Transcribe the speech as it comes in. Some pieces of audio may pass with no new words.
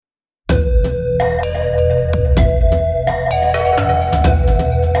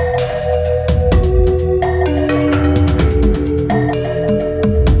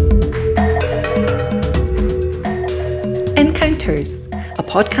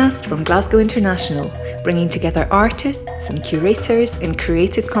podcast from Glasgow International, bringing together artists and curators in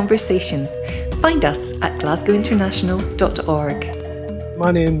creative conversation. Find us at glasgowinternational.org.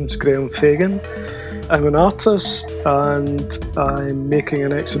 My name's Graham Fagan. I'm an artist and I'm making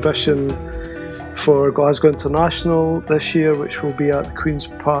an exhibition for Glasgow International this year, which will be at the Queen's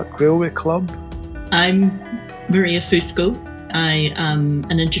Park Railway Club. I'm Maria Fusco. I am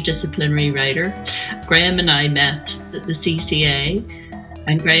an interdisciplinary writer. Graham and I met at the CCA,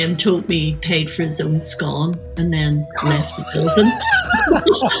 and Graham told me he paid for his own scone and then left the building.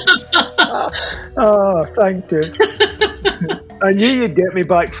 Oh, thank you. I knew you'd get me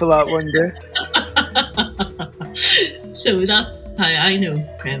back for that one day. So that's how I know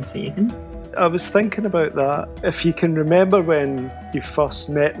Graham Fagan. I was thinking about that. If you can remember when you first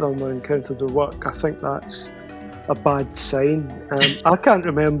met them or encountered their work, I think that's a bad sign. I can't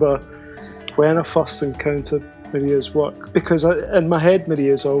remember when I first encountered Maria's work, because in my head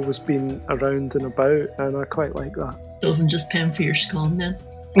Maria's always been around and about, and I quite like that. Doesn't just pay for your scone then?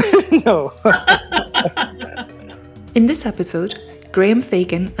 No. In this episode, Graham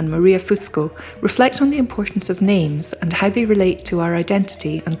Fagan and Maria Fusco reflect on the importance of names and how they relate to our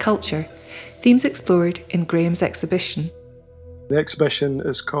identity and culture, themes explored in Graham's exhibition. The exhibition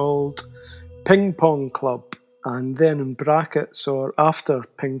is called Ping Pong Club, and then in brackets, or after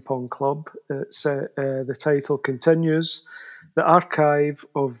Ping Pong Club, the title continues, The Archive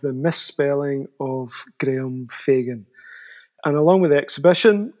of the Misspelling of Graham Fagan. And along with the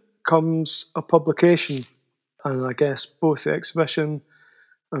exhibition comes a publication, and I guess both the exhibition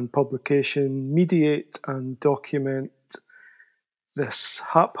and publication mediate and document this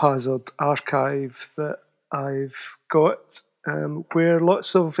haphazard archive that I've got, where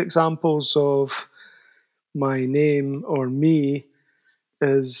lots of examples of my name or me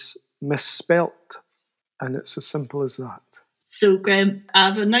is misspelt, and it's as simple as that. So, Graham, I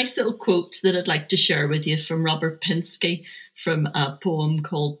have a nice little quote that I'd like to share with you from Robert Pinsky from a poem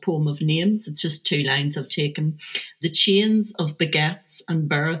called Poem of Names. It's just 2 lines I've taken. The chains of begetts and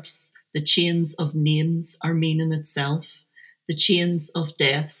births, the chains of names are meaning itself, the chains of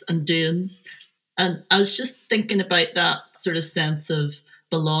deaths and doings. And I was just thinking about that sort of sense of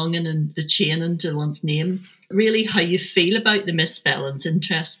belonging and the chaining to one's name. Really, how you feel about the misspellings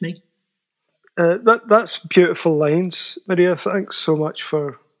interests me. That's beautiful lines, Maria. Thanks so much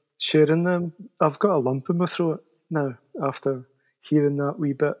for sharing them. I've got a lump in my throat now after hearing that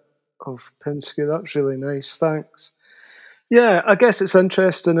wee bit of Pinsky. That's really nice. Thanks. Yeah, I guess it's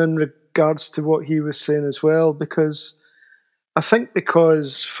interesting in regards to what he was saying as well, because I think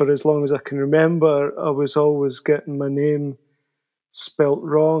because for as long as I can remember, I was always getting my name spelt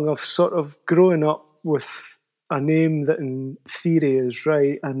wrong. I've sort of grown up with a name that in theory is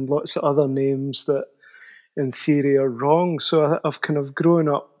right and lots of other names that in theory are wrong. So I've kind of grown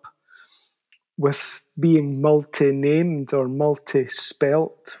up with being multi-named or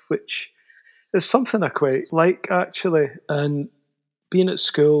multi-spelt, which is something I quite like, actually. And being at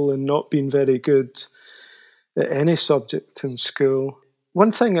school and not being very good at any subject in school,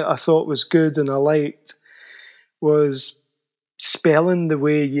 one thing that I thought was good and I liked was spelling the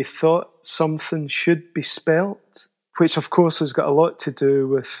way you thought something should be spelt, which of course has got a lot to do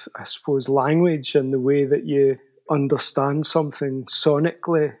with, I suppose, language, and the way that you understand something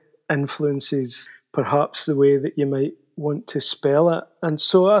sonically influences perhaps the way that you might want to spell it. And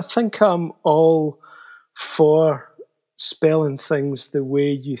so I think I'm all for spelling things the way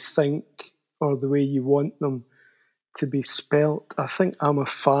you think or the way you want them to be spelt. I think I'm a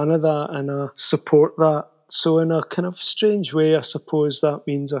fan of that and I support that. So in a kind of strange way, I suppose that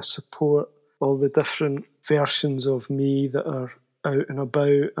means I support all the different versions of me that are out and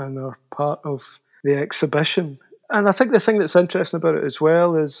about and are part of the exhibition. And I think the thing that's interesting about it as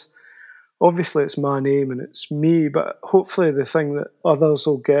well is, obviously it's my name and it's me, but hopefully the thing that others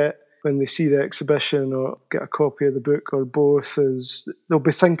will get when they see the exhibition or get a copy of the book or both is they'll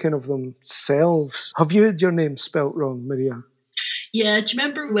be thinking of themselves. Have you had your name spelt wrong, Maria? Yeah, do you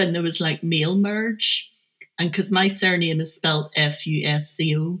remember when there was like mail merge? And because my surname is spelled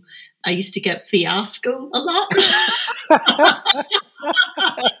Fusco, I used to get fiasco a lot.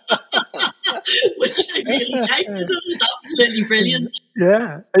 Which I really liked. It was absolutely brilliant.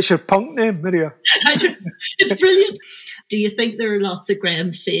 Yeah, it's your punk name, Maria. It's brilliant. Do you think there are lots of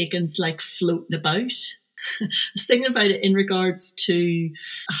Graham Fagans like floating about? I was thinking about it in regards to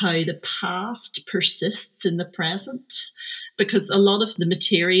how the past persists in the present, because a lot of the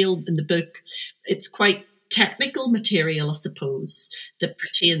material in the book, it's quite technical material, I suppose, that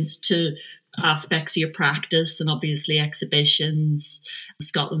pertains to aspects of your practice, and obviously exhibitions,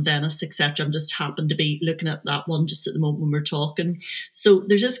 Scotland, Venice, etc. I'm just happen to be looking at that one just at the moment when we're talking. So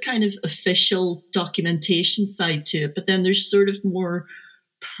there's this kind of official documentation side to it, but then there's sort of more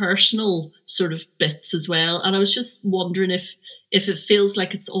personal sort of bits as well. And I was just wondering if it feels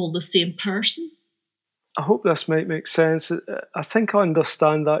like it's all the same person. I hope this might make sense. I think I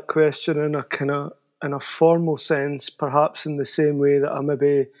understand that question in a kind of in a formal sense, perhaps in the same way that I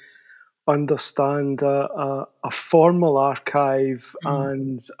maybe understand a formal archive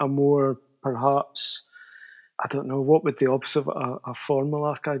and a more perhaps, I don't know, what would the opposite of a formal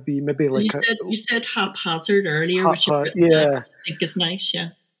archive be? Maybe Well, like you said haphazard earlier, which yeah. I think is nice, yeah.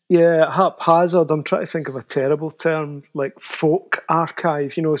 Yeah, haphazard. I'm trying to think of a terrible term, like folk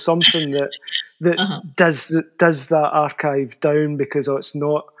archive. Something that does that archive down because it's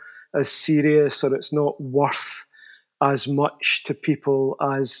not as serious or it's not worth as much to people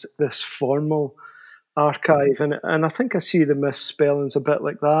as this formal archive. And I think I see the misspellings a bit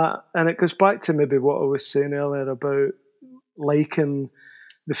like that. And it goes back to maybe what I was saying earlier about liking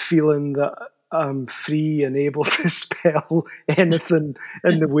the feeling that I'm free and able to spell anything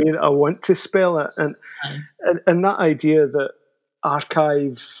in the way that I want to spell it. And that idea that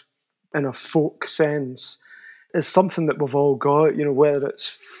archive in a folk sense is something that we've all got, whether it's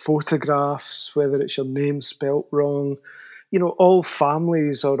photographs, whether it's your name spelt wrong, all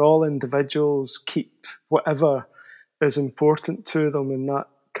families or all individuals keep whatever is important to them in that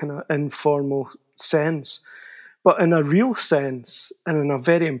kind of informal sense. But in a real sense, and in a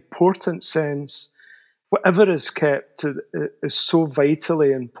very important sense, whatever is kept is so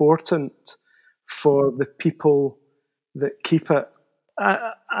vitally important for the people that keep it.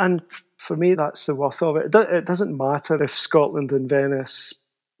 And for me, that's the worth of it. It doesn't matter if Scotland and Venice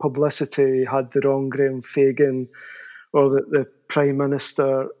publicity had the wrong Graham Fagan, or that the Prime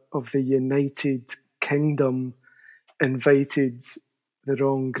Minister of the United Kingdom invited the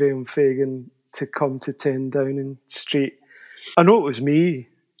wrong Graham Fagan to come to 10 Downing Street. I know it was me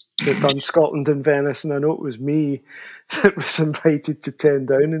that done Scotland and Venice, and I know it was me that was invited to 10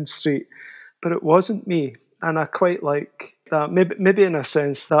 Downing Street, but it wasn't me, and I quite like that. Maybe in a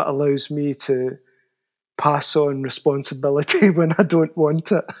sense that allows me to pass on responsibility when I don't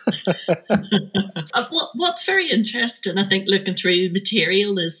want it. What's very interesting, I think, looking through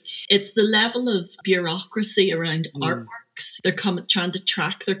material is it's the level of bureaucracy around artworks. They're trying to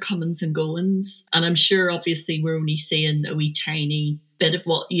track their comings and goings. And I'm sure, obviously, we're only seeing a wee tiny bit of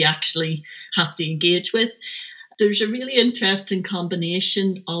what you actually have to engage with. There's a really interesting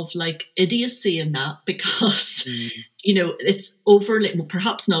combination of like idiocy in that because, it's overly, well,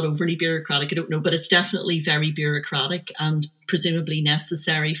 perhaps not overly bureaucratic, I don't know, but it's definitely very bureaucratic and presumably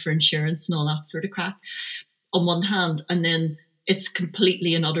necessary for insurance and all that sort of crap on one hand. And then it's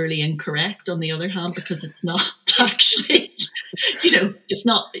completely and utterly incorrect on the other hand because it's not actually, it's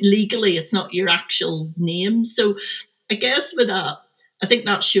not legally, it's not your actual name. So I guess with that, I think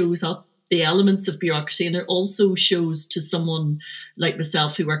that shows up the elements of bureaucracy, and it also shows to someone like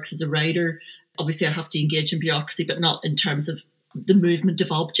myself who works as a writer, obviously I have to engage in bureaucracy, but not in terms of the movement of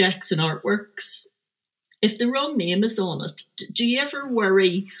objects and artworks. If the wrong name is on it, do you ever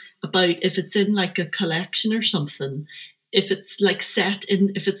worry about if it's in like a collection or something, if it's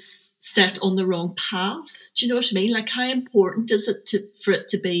set on the wrong path? Do you know what I mean? Like, how important is it for it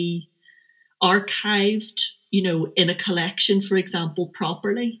to be archived, in a collection, for example,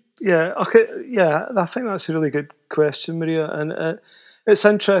 properly? Yeah, okay, yeah, I think that's a really good question, Maria, and it's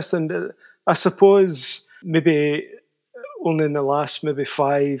interesting. I suppose maybe only in the last maybe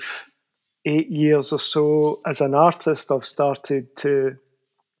 5-8 years or so, as an artist, I've started to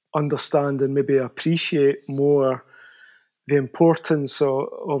understand and maybe appreciate more the importance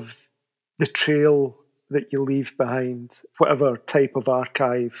of the trail that you leave behind, whatever type of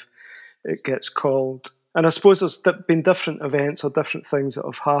archive it gets called. And I suppose there's been different events or different things that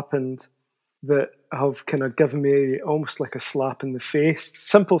have happened that have kind of given me almost like a slap in the face.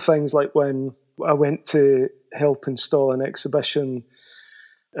 Simple things like when I went to help install an exhibition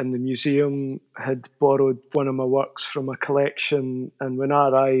and the museum had borrowed one of my works from a collection, and when I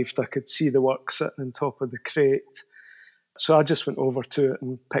arrived I could see the work sitting on top of the crate. So I just went over to it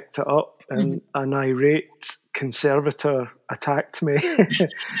and picked it up, and an irate conservator attacked me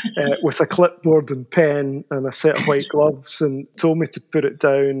with a clipboard and pen and a set of white gloves and told me to put it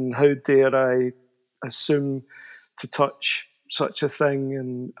down. How dare I assume to touch such a thing,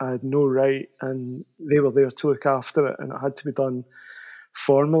 and I had no right, and they were there to look after it, and it had to be done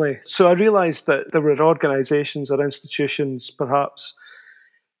formally. So I realised that there were organisations or institutions perhaps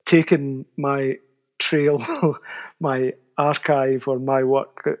taking my trail, my archive or my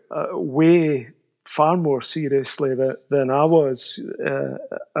work way far more seriously than I was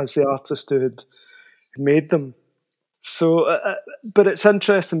as the artist who had made them. So, but it's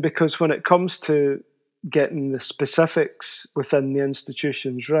interesting because when it comes to getting the specifics within the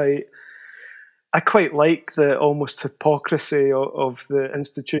institutions right, I quite like the almost hypocrisy of the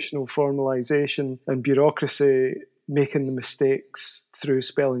institutional formalisation and bureaucracy making the mistakes through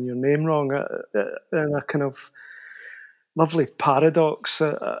spelling your name wrong, and a kind of lovely paradox.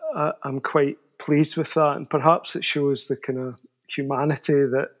 I'm quite pleased with that, and perhaps it shows the kind of humanity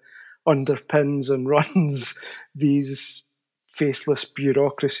that underpins and runs these faithless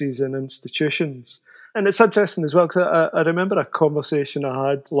bureaucracies and institutions. And it's interesting as well, because I remember a conversation I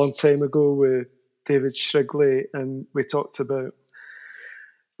had a long time ago with David Shrigley, and we talked about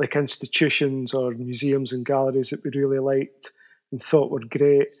like institutions or museums and galleries that we really liked and thought were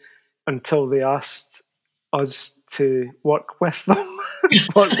great until they asked us to work with them. We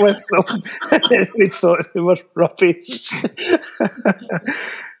thought they were rubbish.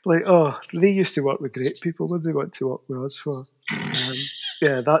 Like, oh, they used to work with great people. What do they want to work with us for?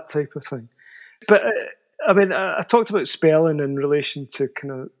 Yeah, that type of thing. But I mean, I talked about spelling in relation to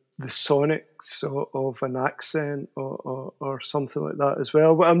kind of the sonics of an accent or something like that as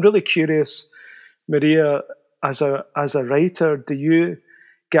well. But I'm really curious, Maria, as a writer, do you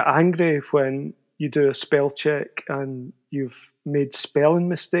get angry when you do a spell check and you've made spelling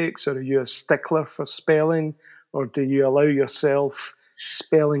mistakes, or are you a stickler for spelling, or do you allow yourself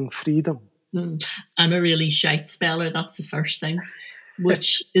spelling freedom? I'm a really shite speller, that's the first thing,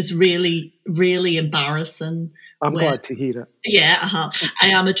 which is really, really embarrassing. I'm glad to hear it. Yeah, I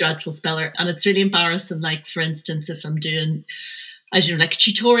am a dreadful speller, and it's really embarrassing. Like, for instance, if I'm doing, as you know, like a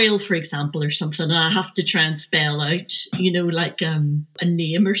tutorial, for example, or something, and I have to try and spell out, like a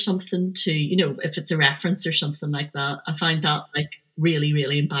name or something to, if it's a reference or something like that, I find that like really,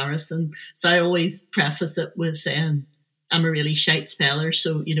 really embarrassing. So I always preface it with saying, I'm a really shite speller,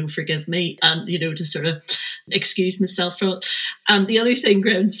 so, forgive me, and, to sort of excuse myself from it. And the other thing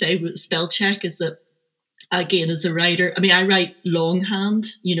I would say with spell check is that, again, as a writer, I mean, I write longhand,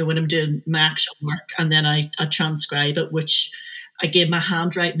 when I'm doing my actual work, and then I transcribe it, which, again, my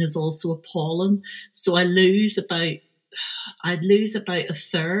handwriting is also appalling. So I'd lose about a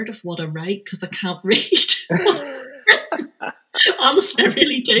third of what I write because I can't read. Honestly, I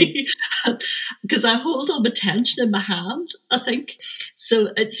really do. Because I hold all my tension in my hand, I think. So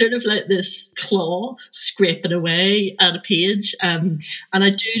it's sort of like this claw scraping away at a page. And I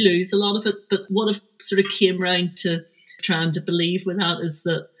do lose a lot of it. But what I've sort of came round to trying to believe with that is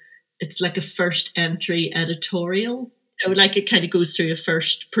that it's like a first entry editorial. Like it kind of goes through a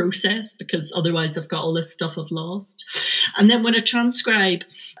first process, because otherwise I've got all this stuff I've lost. And then when I transcribe,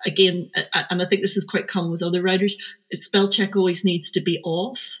 again, and I think this is quite common with other writers, spell check always needs to be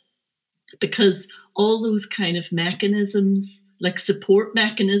off, because all those kind of mechanisms, like support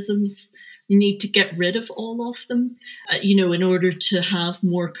mechanisms, you need to get rid of all of them, in order to have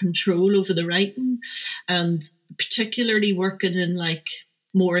more control over the writing. And particularly working in like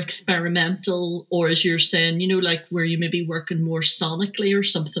more experimental, or as you're saying, like where you may be working more sonically or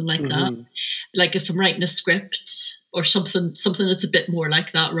something like that. Like if I'm writing a script or something that's a bit more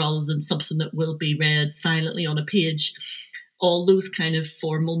like that, rather than something that will be read silently on a page, all those kind of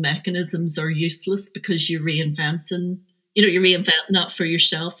formal mechanisms are useless, because you're reinventing that for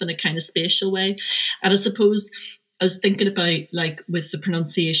yourself in a kind of spatial way. And I suppose I was thinking about, like, with the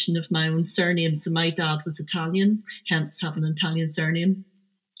pronunciation of my own surname. So my dad was Italian, hence having an Italian surname.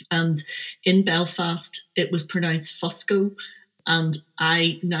 And in Belfast, it was pronounced Fusco. And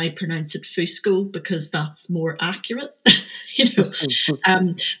I now pronounce it Fusco because that's more accurate,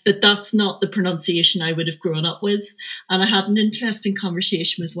 but that's not the pronunciation I would have grown up with. And I had an interesting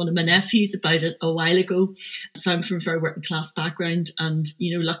conversation with one of my nephews about it a while ago. So I'm from a very working class background, and,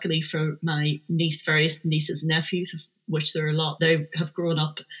 luckily for my various nieces and nephews, of which there are a lot, they have grown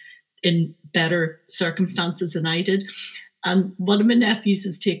up in better circumstances than I did. And one of my nephews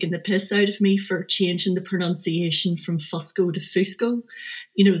was taking the piss out of me for changing the pronunciation from Fusco to Fusco,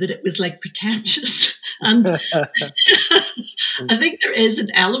 that it was like pretentious. And I think there is an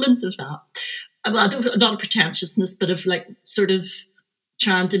element of that. Well, not a pretentiousness, but of like sort of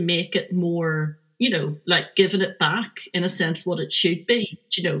trying to make it more, like giving it back in a sense what it should be,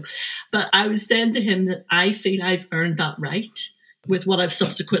 But I was saying to him that I feel I've earned that right, with what I've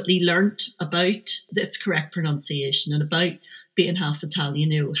subsequently learnt about its correct pronunciation and about being half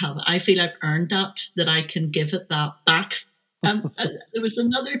Italian. I feel I've earned that I can give it that back. There was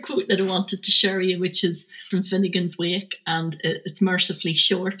another quote that I wanted to share you, which is from Finnegan's Wake, and it's mercifully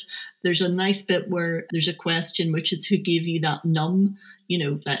short. There's a nice bit where there's a question, which is who gave you that num,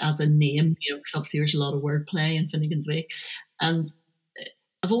 like as a name, because obviously there's a lot of wordplay in Finnegan's Wake. And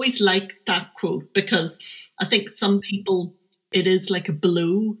I've always liked that quote because I think some people, it is like a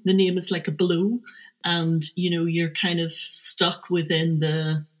blow. The name is like a blow. And, you're kind of stuck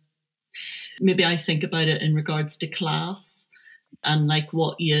within maybe I think about it in regards to class and like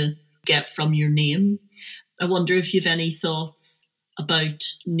what you get from your name. I wonder if you've any thoughts about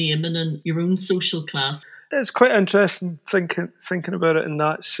naming and your own social class. It's quite interesting thinking about it in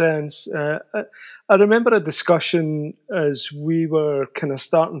that sense. I remember a discussion as we were kind of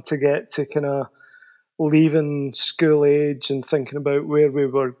starting to get to kind of leaving school age and thinking about where we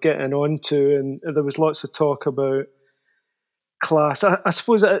were getting on to, and there was lots of talk about class. I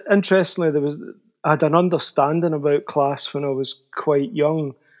suppose, interestingly, I had an understanding about class when I was quite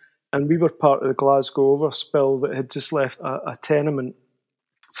young, and we were part of the Glasgow Overspill that had just left a tenement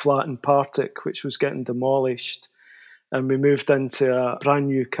flat in Partick, which was getting demolished, and we moved into a brand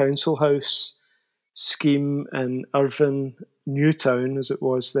new council house scheme in Irvine, Newtown as it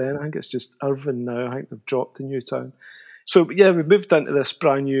was then. I think it's just Irvine now. I think they've dropped to Newtown. So yeah, we moved into this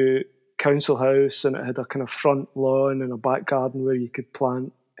brand new council house, and it had a kind of front lawn and a back garden where you could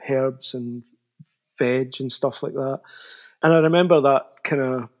plant herbs and veg and stuff like that. And I remember that kind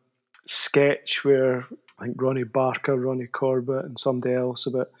of sketch where I think Ronnie Barker, Ronnie Corbett, and somebody else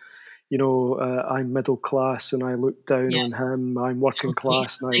about, I'm middle class and I look down on him. I'm working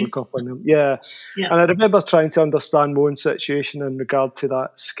class and I look up on him. Yeah. And I remember trying to understand my own situation in regard to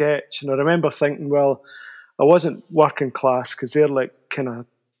that sketch. And I remember thinking, well, I wasn't working class because they're like kind of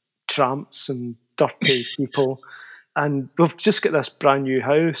tramps and dirty people. And we've just got this brand new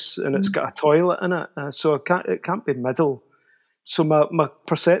house and it's got a toilet in it. So it can't be middle. So my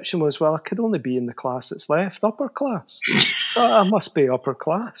perception was, well, I could only be in the class that's left, upper class. I must be upper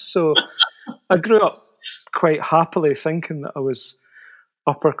class. So I grew up quite happily thinking that I was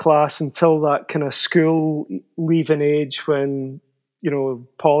upper class until that kind of school leaving age when,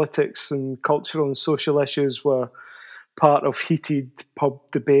 politics and cultural and social issues were part of heated pub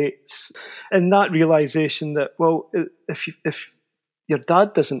debates. And that realisation that, well, if your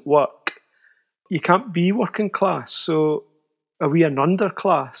dad doesn't work, you can't be working class. So are we an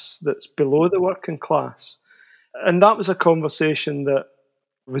underclass that's below the working class? And that was a conversation that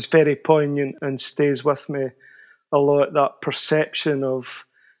was very poignant and stays with me a lot, that perception of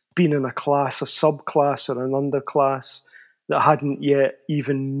being in a class, a subclass or an underclass that hadn't yet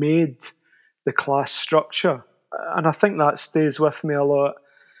even made the class structure. And I think that stays with me a lot.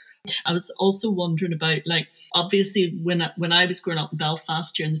 I was also wondering about, like, obviously when I was growing up in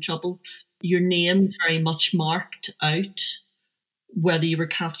Belfast during the Troubles, your name very much marked out whether you were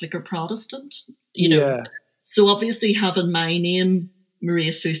Catholic or Protestant, Yeah. So obviously having my name,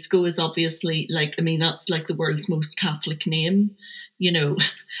 Maria Fusco, is obviously that's like the world's most Catholic name,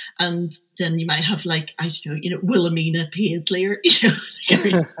 and then you might have like, I don't know, Wilhelmina Paisley or,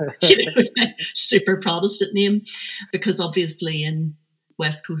 super Protestant name, because obviously in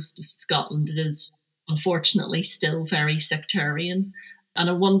West Coast of Scotland, it is unfortunately still very sectarian. And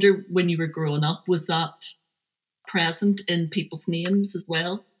I wonder, when you were growing up, was that present in people's names as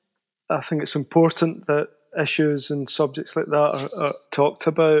well? I think it's important that issues and subjects like that are talked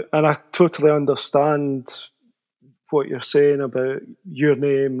about. And I totally understand what you're saying about your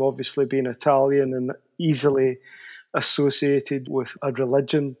name obviously being Italian and easily associated with a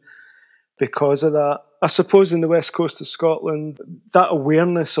religion because of that. I suppose in the West Coast of Scotland, that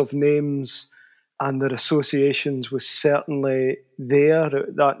awareness of names and their associations was certainly there.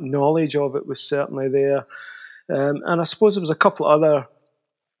 That knowledge of it was certainly there. And I suppose there was a couple of other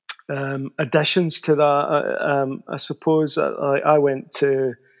additions to that. I suppose I went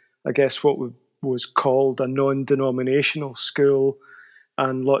to, I guess, what was called a non-denominational school,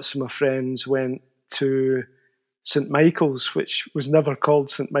 and lots of my friends went to St Michael's, which was never called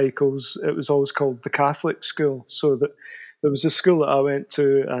St Michael's. It was always called the Catholic school. So that there was a school that I went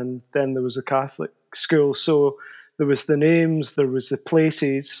to, and then there was a Catholic school. So there was the names, there was the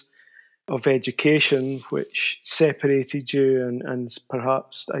places of education which separated you and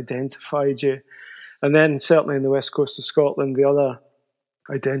perhaps identified you. And then certainly in the West Coast of Scotland, the other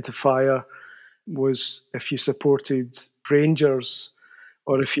identifier was if you supported Rangers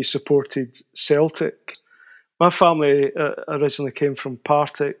or if you supported Celtic. My family originally came from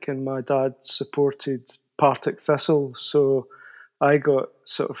Partick, and my dad supported Partick Thistle, so I got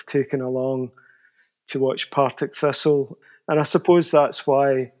sort of taken along to watch Partick Thistle. And I suppose that's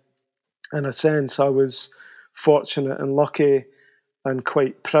why, in a sense, I was fortunate and lucky and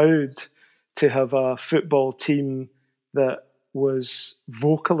quite proud to have a football team that was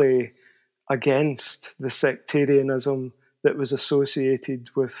vocally against the sectarianism that was associated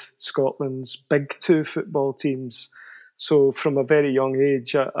with Scotland's big two football teams. So from a very young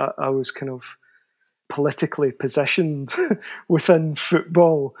age, I was kind of politically positioned within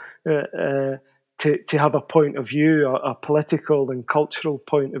football to have a point of view, a political and cultural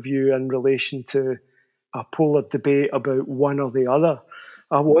point of view in relation to a polar debate about one or the other.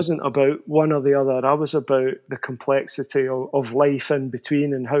 I wasn't about one or the other. I was about the complexity of life in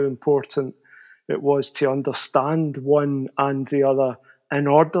between and how important it was to understand one and the other in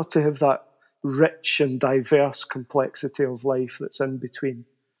order to have that rich and diverse complexity of life that's in between.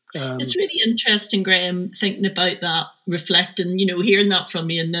 It's really interesting, Graham, thinking about that, reflecting, hearing that from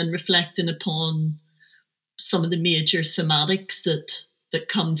you, and then reflecting upon some of the major thematics that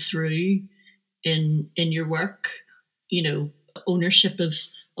come through in your work. Ownership of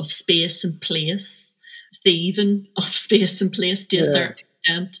space and place, thieving of space and place to a certain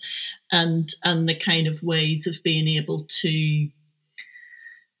extent, and the kind of ways of being able to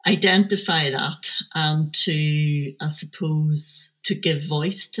identify that and to, I suppose, to give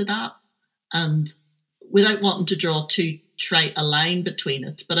voice to that, and without wanting to draw too trite a line between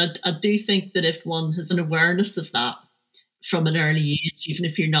it. But I do think that if one has an awareness of that from an early age, even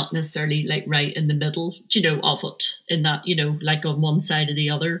if you're not necessarily like right in the middle, of it, in that, like on one side or the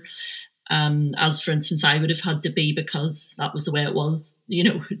other, as for instance, I would have had to be, because that was the way it was,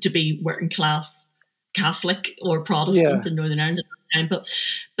 to be working class Catholic or Protestant in Northern Ireland at the time.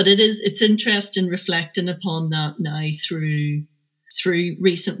 But it's interesting reflecting upon that now through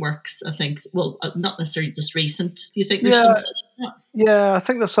recent works, I think. Well, not necessarily just recent. Do you think there's something in that? Yeah, I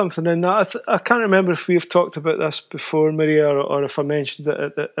think there's something in that. I can't remember if we've talked about this before, Maria, or if I mentioned it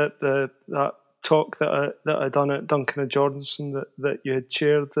at that talk that I done at Duncan and Jordanson that you had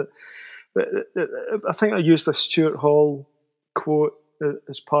shared. But I think I used a Stuart Hall quote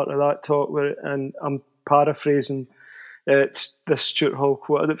as part of that talk, and I'm paraphrasing. It's the Stuart Hall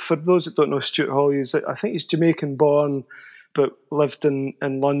quote. For those that don't know Stuart Hall, I think he's Jamaican born, but lived in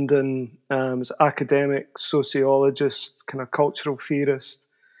London, as an academic, sociologist, kind of cultural theorist.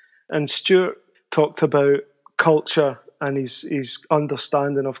 And Stuart talked about culture, and his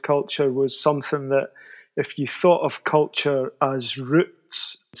understanding of culture was something that if you thought of culture as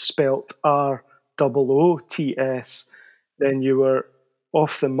roots, spelt ROOTS, then you were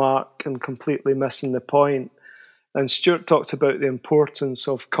off the mark and completely missing the point. And Stuart talked about the importance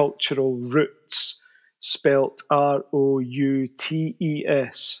of cultural roots, spelt ROUTES.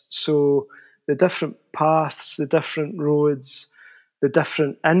 So the different paths, the different roads, the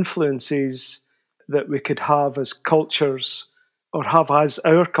different influences that we could have as cultures, or have as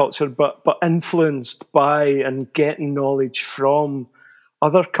our culture, but influenced by and getting knowledge from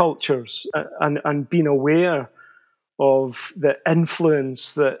other cultures, and being aware of the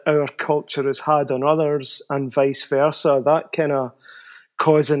influence that our culture has had on others and vice versa. That kind of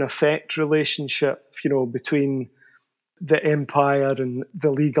cause and effect relationship, between the empire and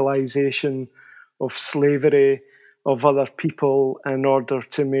the legalization of slavery of other people in order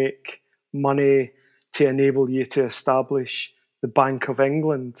to make money to enable you to establish the Bank of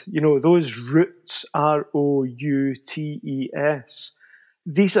England. Those roots, ROUTES,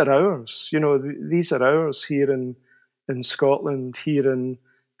 these are ours. These are ours here in Scotland, here in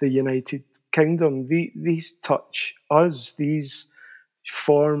the United Kingdom. These touch us. These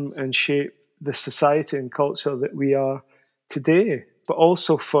form and shape the society and culture that we are today, but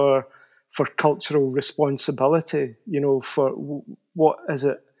also for cultural responsibility, for what is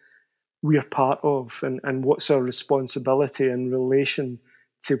it we're part of, and what's our responsibility in relation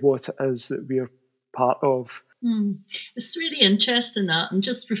to what it is that we're part of. It's really interesting that, and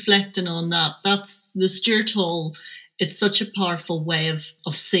just reflecting on that, that's the Stuart Hall. It's such a powerful way of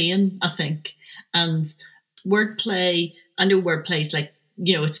saying, I think. And wordplay, I know wordplay is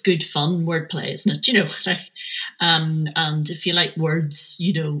it's good fun wordplay, isn't it? And if you like words,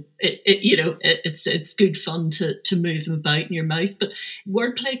 it's good fun to move them about in your mouth. But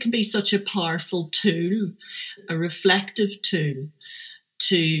wordplay can be such a powerful tool, a reflective tool,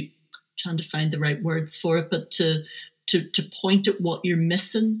 to trying to find the right words for it, but to point at what you're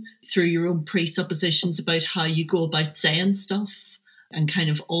missing through your own presuppositions about how you go about saying stuff, and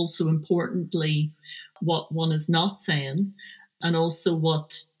kind of also importantly what one is not saying. and also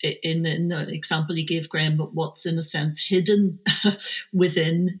what, in the example you gave, Graham, but what's in a sense hidden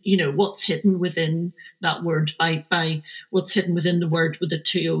within, what's hidden within that word by what's hidden within the word with the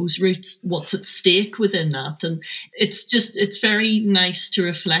two O's roots, what's at stake within that. And it's very nice to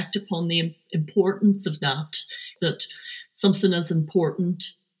reflect upon the importance of that something as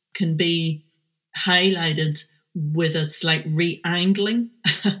important can be highlighted with a slight re-angling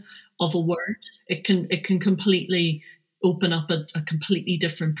of a word. It can completely open up a completely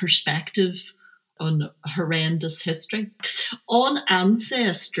different perspective on horrendous history. On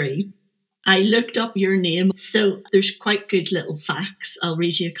Ancestry, I looked up your name, so there's quite good little facts. I'll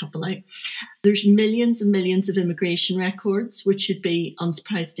read you a couple out. There's millions and millions of immigration records, which you'd be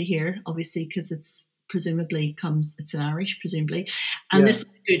unsurprised to hear, obviously, because it's an Irish, presumably. And This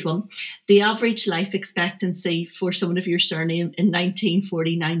is a good one. The average life expectancy for someone of your surname in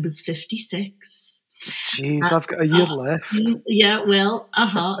 1949 was 56. Jeez, I've got a year left. Yeah, well,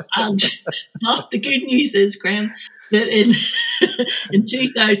 And but the good news is, Graham, that in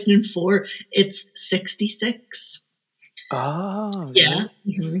 2004, it's 66. Yeah.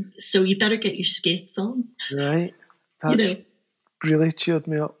 Mm-hmm. So you better get your skates on. Right. That's really cheered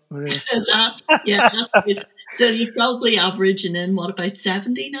me up, Maria. That's good. So you're probably averaging in, what, about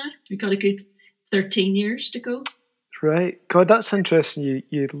 70 now? You've got a good 13 years to go. Right. God, that's interesting.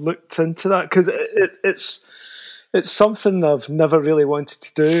 You looked into that, because it's something I've never really wanted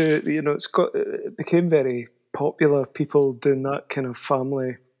to do. It became very popular, people doing that kind of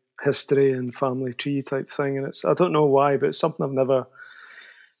family history and family tree type thing, and I don't know why, but it's something I've never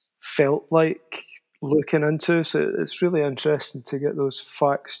felt like looking into. So it's really interesting to get those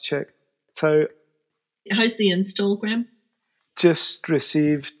facts checked out. How's the install, Graham? Just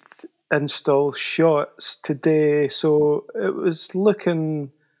received install shots today, so it was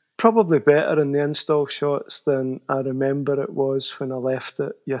looking probably better in the install shots than I remember it was when I left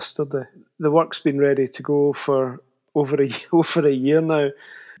it yesterday. The work's been ready to go for over a year now.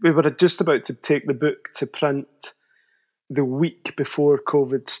 We were just about to take the book to print the week before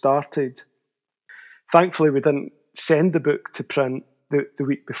COVID started. Thankfully, we didn't send the book to print the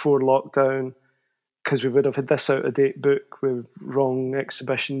week before lockdown, because we would have had this out-of-date book with wrong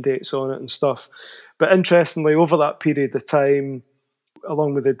exhibition dates on it and stuff. But interestingly, over that period of time,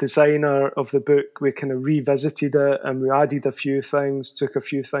 along with the designer of the book, we kind of revisited it and we added a few things, took a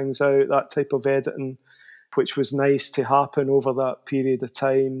few things out, that type of editing, which was nice to happen over that period of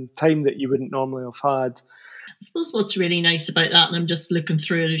time that you wouldn't normally have had. I suppose what's really nice about that, and I'm just looking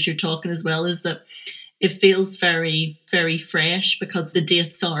through it as you're talking as well, is that it feels very, very fresh because the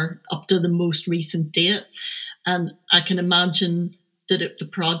dates are up to the most recent date. And I can imagine that the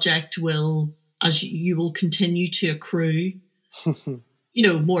project will, as you will continue to accrue,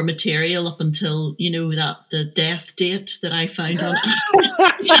 more material up until, that the death date that I found on.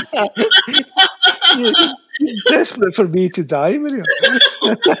 You're desperate for me to die, Maria.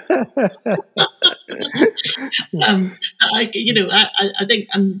 I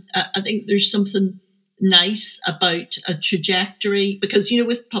think there's something nice about a trajectory, because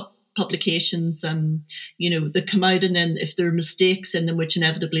with publications, they come out, and then if there are mistakes in them, which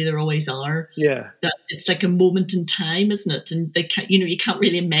inevitably there always are, that it's like a moment in time, isn't it? And they can't, you can't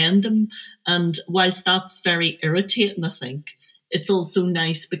really amend them. And whilst that's very irritating, I think it's also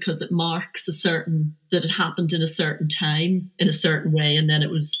nice because it marks that it happened in a certain time in a certain way, and then it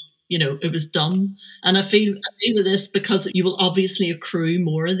was done. And I feel with this, because you will obviously accrue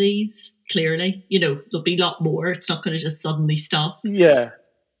more of these, clearly, there'll be a lot more. It's not going to just suddenly stop. Yeah.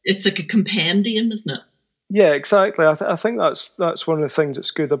 It's like a compendium, isn't it? Yeah, exactly. I think that's one of the things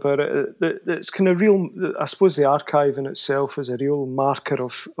that's good about it. It's kind of real. I suppose the archive in itself is a real marker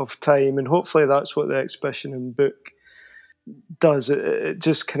of time, and hopefully that's what the exhibition and book does. It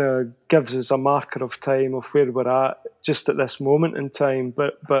just kind of gives us a marker of time of where we're at just at this moment in time.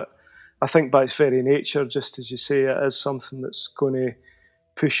 But I think by its very nature, just as you say, it is something that's going to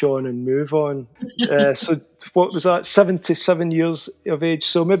push on and move on. So what was that, 77 years of age?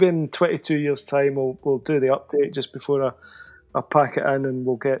 So maybe in 22 years' time we'll do the update just before I pack it in, and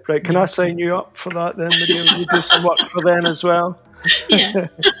we'll get right. Can I sign you up for that then, Maria? You do some work for then as well? Yeah.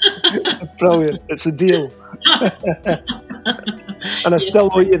 Brilliant. It's a deal. And I still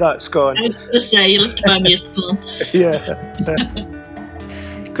owe you that scone. I was going to say, you'll have to buy me a scone. Yeah.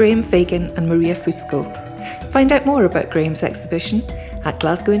 Graham Fagan and Maria Fusco. Find out more about Graham's exhibition at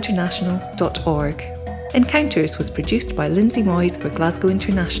glasgowinternational.org. Encounters was produced by Lindsay Moyes for Glasgow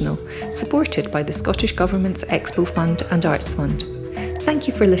International, supported by the Scottish Government's Expo Fund and Arts Fund. Thank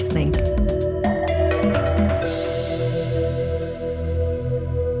you for listening.